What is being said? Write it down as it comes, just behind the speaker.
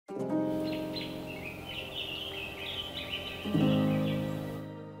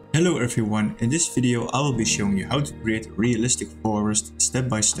Hello everyone, in this video I will be showing you how to create a realistic forest step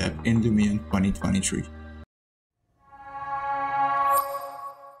by step in Lumion 2023.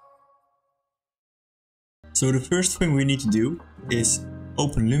 So the first thing we need to do is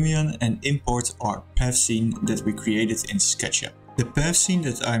open Lumion and import our path scene that we created in SketchUp. The path scene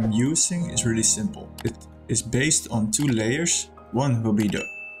that I'm using is really simple. It is based on two layers. One will be the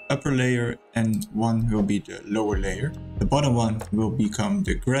upper layer and one will be the lower layer. The bottom one will become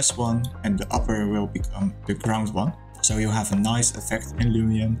the grass one and the upper will become the ground one. So you have a nice effect in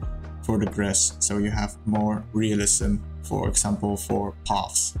Lumion for the grass, so you have more realism, for example for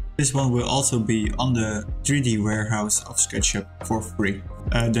paths. This one will also be on the 3D warehouse of SketchUp for free.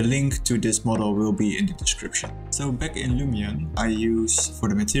 The link to this model will be in the description. So back in Lumion I use for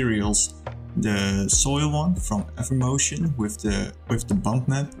the materials the soil one from Evermotion with the bump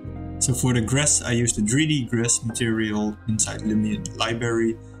map. So for the grass I use the 3D grass material inside Lumion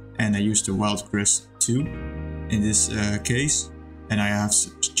library, and I use the wild grass too in this case, and I have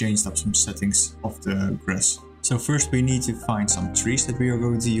changed up some settings of the grass. So first we need to find some trees that we are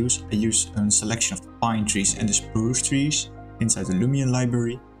going to use. I use a selection of the pine trees and the spruce trees inside the Lumion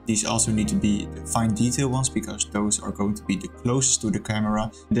library. These also need to be the fine detail ones because those are going to be the closest to the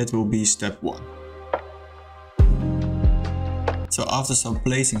camera. That will be step 1. So after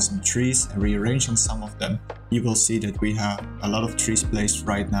placing some trees and rearranging some of them, you will see that we have a lot of trees placed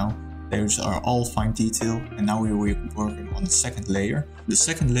right now. Those are all fine detail, and now we will be working on the second layer. The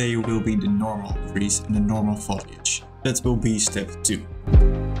second layer will be the normal trees and the normal foliage. That will be step 2.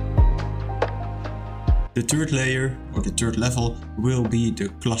 The third layer, or the third level, will be the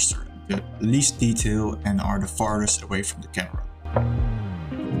cluster, the least detail and are the farthest away from the camera.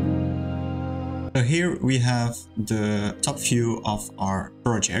 So here we have the top view of our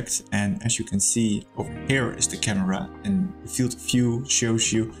project, and as you can see over here is the camera, and the field of view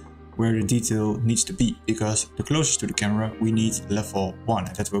shows you where the detail needs to be, because the closest to the camera we need level 1,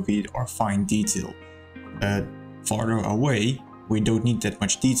 and that will be our fine detail. Farther away we don't need that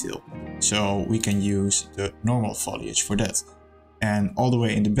much detail, so we can use the normal foliage for that. And all the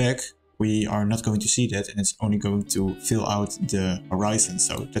way in the back we are not going to see that, and it's only going to fill out the horizon,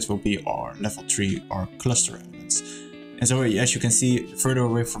 so that will be our level 3, our cluster elements. And so as you can see, further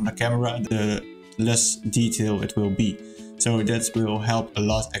away from the camera the less detail it will be. So that will help a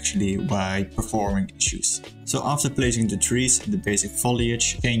lot actually by performing issues. So after placing the trees and the basic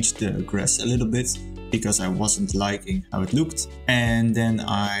foliage, changed the grass a little bit because I wasn't liking how it looked. And then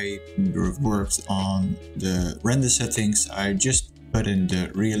I worked on the render settings. I just put in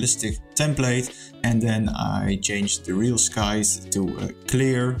the realistic template, and then I changed the real skies to a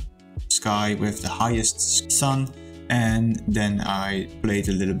clear sky with the highest sun. And then I played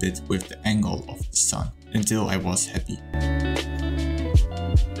a little bit with the angle of the sun until I was happy.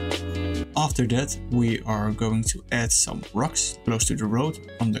 After that we are going to add some rocks close to the road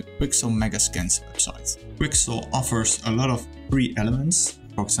on the Quixel Megascans website. Quixel offers a lot of free elements,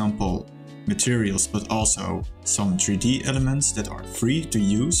 for example materials, but also some 3D elements that are free to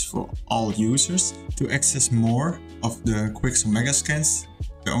use for all users. To access more of the Quixel Megascans,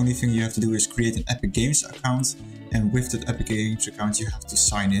 the only thing you have to do is create an Epic Games account, and with that Epic Games account you have to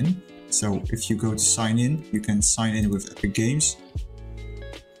sign in. So if you go to sign in, you can sign in with Epic Games,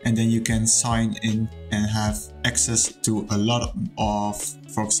 and then you can sign in and have access to a lot of,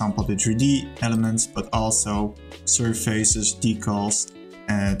 for example, the 3D elements, but also surfaces, decals,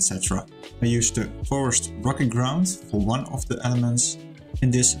 etc. I used the forest rocky ground for one of the elements,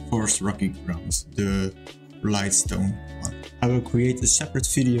 and this forest rocky ground, the light stone one. I will create a separate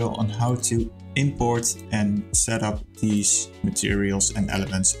video on how to import and set up these materials and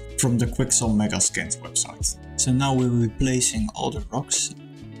elements from the Quixel Megascans website. So now we will be placing all the rocks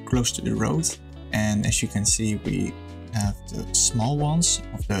close to the road, and as you can see we have the small ones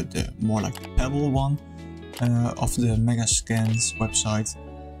of the more like the pebble one of the Megascans website.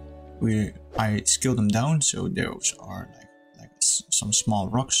 I scaled them down, so those are like some small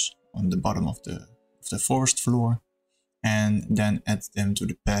rocks on the bottom of the forest floor, and then add them to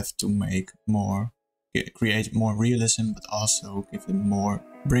the path to make more, create more realism, but also give them more,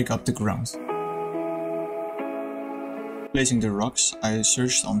 break up the ground. Placing the rocks, I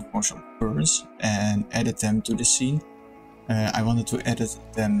searched on for some ferns and added them to the scene. I wanted to edit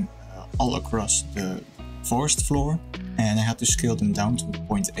them all across the forest floor, and I had to scale them down to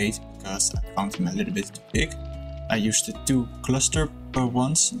 0.8 because I found them a little bit too big. I used the 2 cluster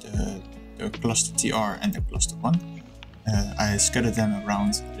ones, the cluster TR and the cluster 1. I scattered them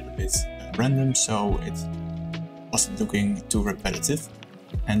around a little bit random, so it wasn't looking too repetitive.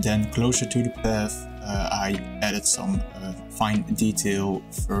 And then closer to the path I added some fine detail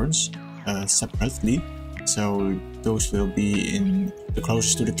ferns separately, so those will be in the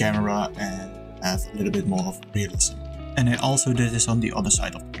closest to the camera and have a little bit more of realism. And I also did this on the other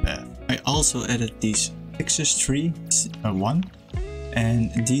side of the path. I also added these Texas tree, one,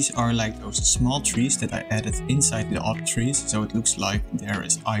 and these are like those small trees that I added inside the other trees, so it looks like there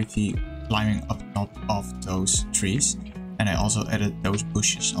is ivy climbing up top of those trees. And I also added those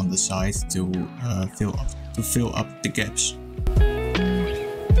bushes on the side to fill up the gaps.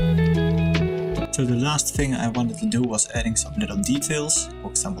 So the last thing I wanted to do was adding some little details, for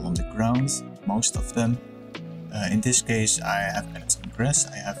example on the ground, most of them. In this case I have added some grass.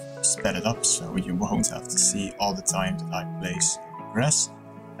 I have sped it up so you won't have to see all the time that I place grass.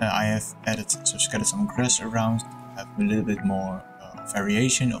 I have scattered some grass around to have a little bit more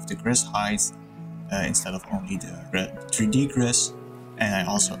variation of the grass height instead of only the 3D grass. And I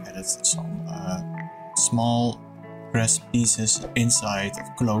also added some small grass pieces inside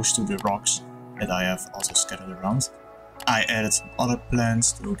or close to the rocks that I have also scattered around. I added some other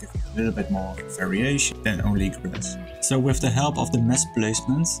plants to give it a little bit more variation than only grass. So with the help of the mesh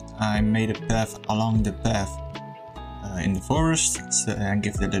placement, I made a path along the path in the forest and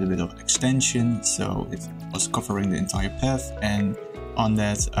give it a little bit of extension, so it was covering the entire path. And on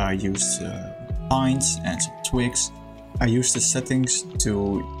that I used pines and some twigs. I used the settings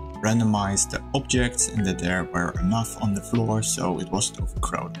to randomize the objects and that there were enough on the floor so it wasn't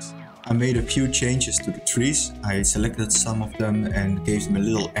overcrowded. I made a few changes to the trees. I selected some of them and gave them a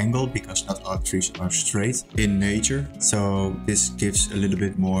little angle because not all trees are straight in nature. So this gives a little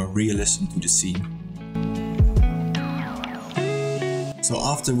bit more realism to the scene. So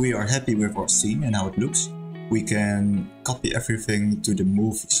after we are happy with our scene and how it looks, we can copy everything to the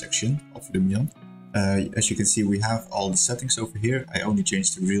movie section of Lumion. As you can see, we have all the settings over here. I only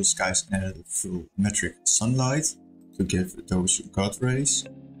changed the real skies and added full metric sunlight to give those God rays.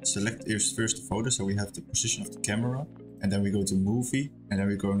 Select first the photo, so we have the position of the camera, and then we go to movie, and then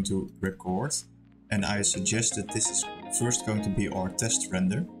we're going to record. And I suggest that this is first going to be our test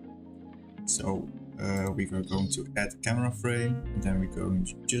render. So we are going to add camera frame, and then we're going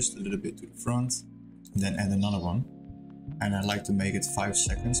just a little bit to the front, and then add another one. And I like to make it 5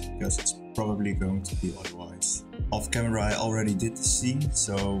 seconds because it's probably going to be otherwise. Off camera I already did the scene,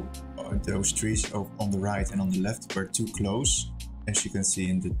 so those trees on the right and on the left were too close, as you can see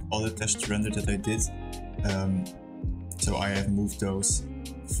in the other test render that I did. So I have moved those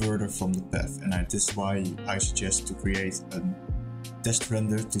further from the path, and this is why I suggest to create a test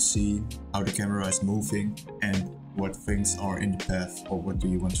render to see how the camera is moving and what things are in the path or what do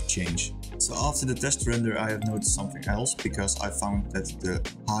you want to change. So after the test render I have noticed something else, because I found that the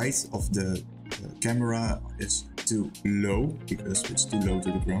height of the camera is too low, because it's too low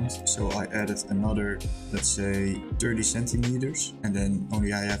to the ground. So I added another, let's say 30 centimeters, and then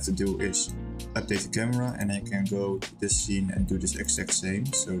only I have to do is update the camera and I can go to this scene and do this exact same.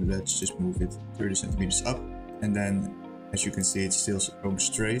 So let's just move it 30 centimeters up, and then as you can see it's still going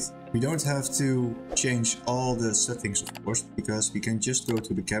straight. We don't have to change all the settings of course, because we can just go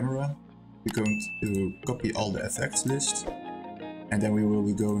to the camera. We're going to copy all the effects list, and then we will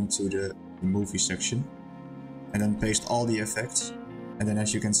be going to the movie section and then paste all the effects. And then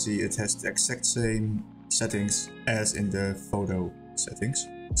as you can see it has the exact same settings as in the photo settings.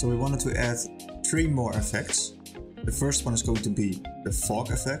 So we wanted to add 3 more effects. The first one is going to be the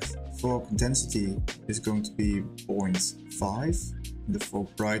fog effect. Fog density is going to be 0.5. The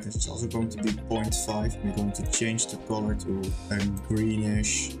fog brightness is also going to be 0.5. We're going to change the color to a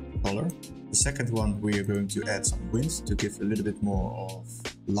greenish color. The second one, we are going to add some wind to give a little bit more of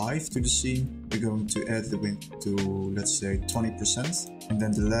life to the scene. We're going to add the wind to, let's say, 20%. And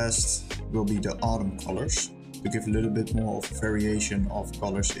then the last will be the autumn colors, to give a little bit more of variation of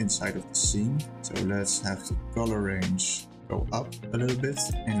colors inside of the scene. So let's have the color range go up a little bit,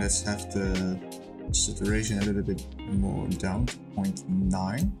 and let's have the saturation a little bit more down to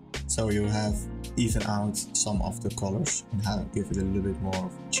 0.9. So you have even out some of the colors and give it a little bit more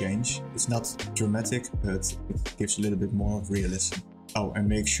of a change. It's not dramatic, but it gives a little bit more of realism. Oh, and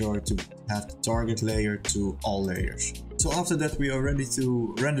make sure to have the target layer to all layers. So after that we are ready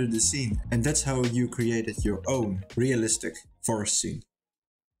to render the scene, and that's how you created your own realistic forest scene.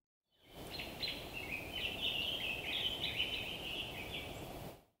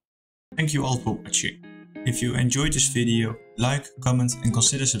 Thank you all for watching. If you enjoyed this video, like, comment and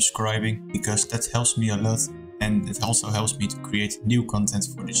consider subscribing, because that helps me a lot and it also helps me to create new content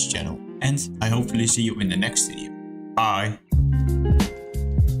for this channel. And I hopefully see you in the next video. Bye!